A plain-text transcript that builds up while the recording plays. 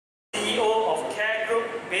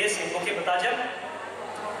based in Bukit Bertajam,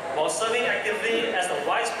 while serving actively as the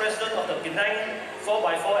Vice President of the Penang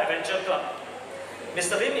 4x4 Adventure Club.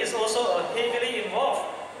 Mr. Lim is also heavily involved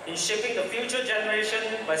in shaping the future generation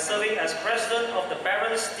by serving as President of the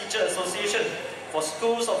Parents Teacher Association for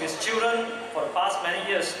schools of his children for the past many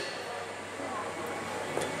years.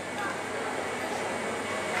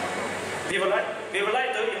 We would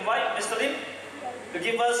like to invite Mr. Lim to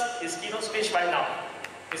give us his keynote speech right now.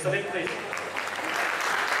 Mr. Lim, please.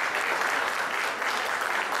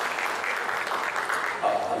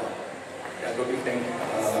 Good evening,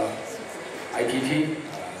 IPP,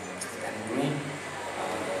 and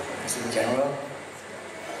Mr. General,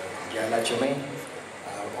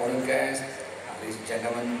 all guests, ladies and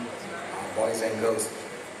gentlemen, boys and girls.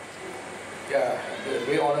 Yeah, it's a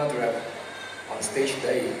great honor to have on stage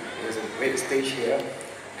today. There's a great stage here,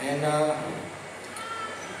 and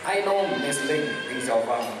I know Ms. Ling Giap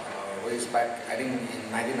Guan way back, I think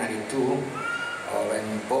in 1992, when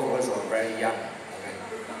both of us were very young.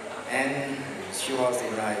 And she was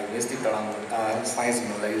in University of Science in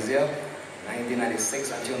Malaysia,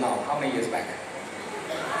 1996 until now. How many years back?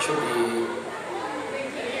 Should be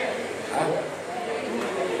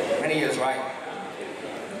many years, right?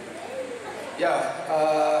 Yeah.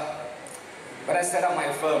 When I set up my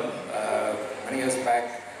firm many years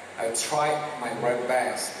back, I tried my very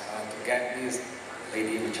best to get this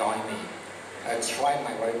lady to join me. I tried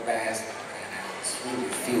my very best, and she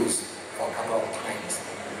refused for a couple of times.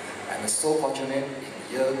 I'm so fortunate in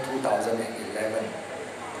the year 2011.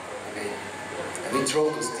 Okay, and we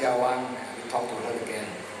drove to Sitiawan and we talked to her again.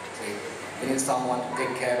 Say, we need someone to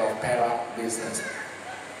take care of para business.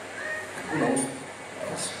 And who knows?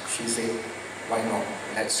 She said, why not?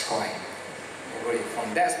 Let's try. Okay,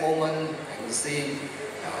 from that moment, I will see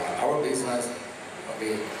our business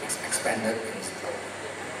expanded in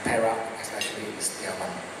para, especially in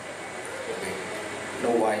Sitiawan. Okay, you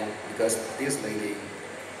know why? Because this lady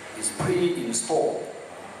is pre-installed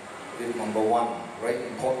with number one very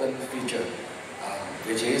important feature,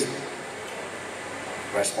 which is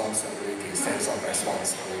responsibility, sense of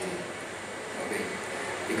responsibility. Okay,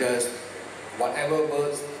 because whatever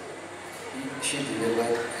words she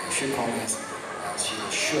delivered and she promised, she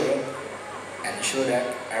was sure and ensure that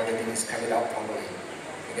everything is carried out properly.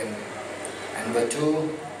 Again, and number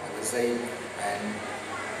two, I would say, and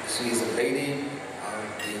she is a lady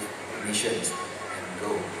with missions and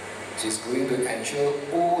goal. She's going to ensure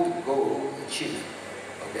all the goals achieved.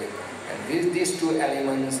 Okay, and these two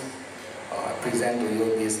elements I present to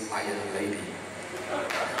you this Iron Lady.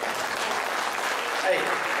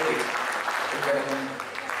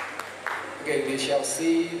 Okay, we shall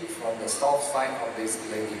see from the soft side of this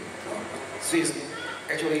lady. She's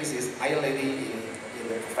Iron Lady in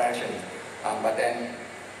the profession, but then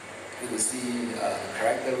you will see the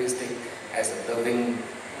characteristic as a loving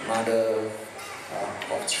mother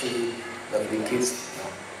of three lovely kids.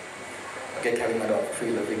 Okay, carrying mother of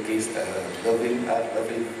three lovely kids, lovely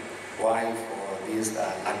wife for this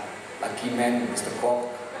lucky man, Mr. Kwok.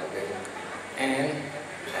 Okay,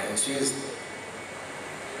 and she's,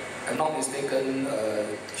 I'm not mistaken,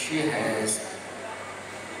 she has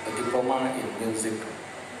a diploma in music.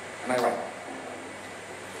 Am I right?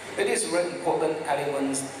 It is very important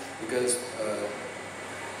elements because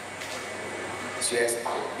she has,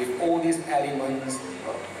 with all these elements,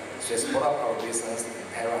 she has brought up our business in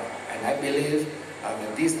para, and I believe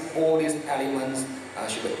with all these elements,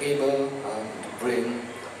 she will be able to bring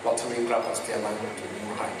Rotary Club of Sitiawan to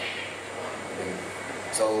new height. Okay.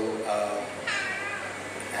 So,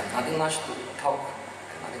 and nothing much to talk,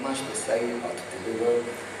 nothing much to say or to deliver,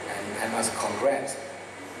 and I must congrats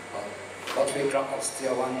Rotary Club of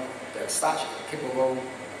Sitiawan to have such a capable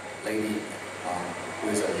lady who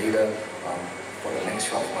is a leader for the next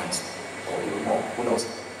 12 months or even more, who knows.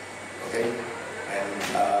 Okay, and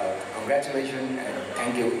congratulations and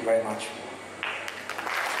thank you very much.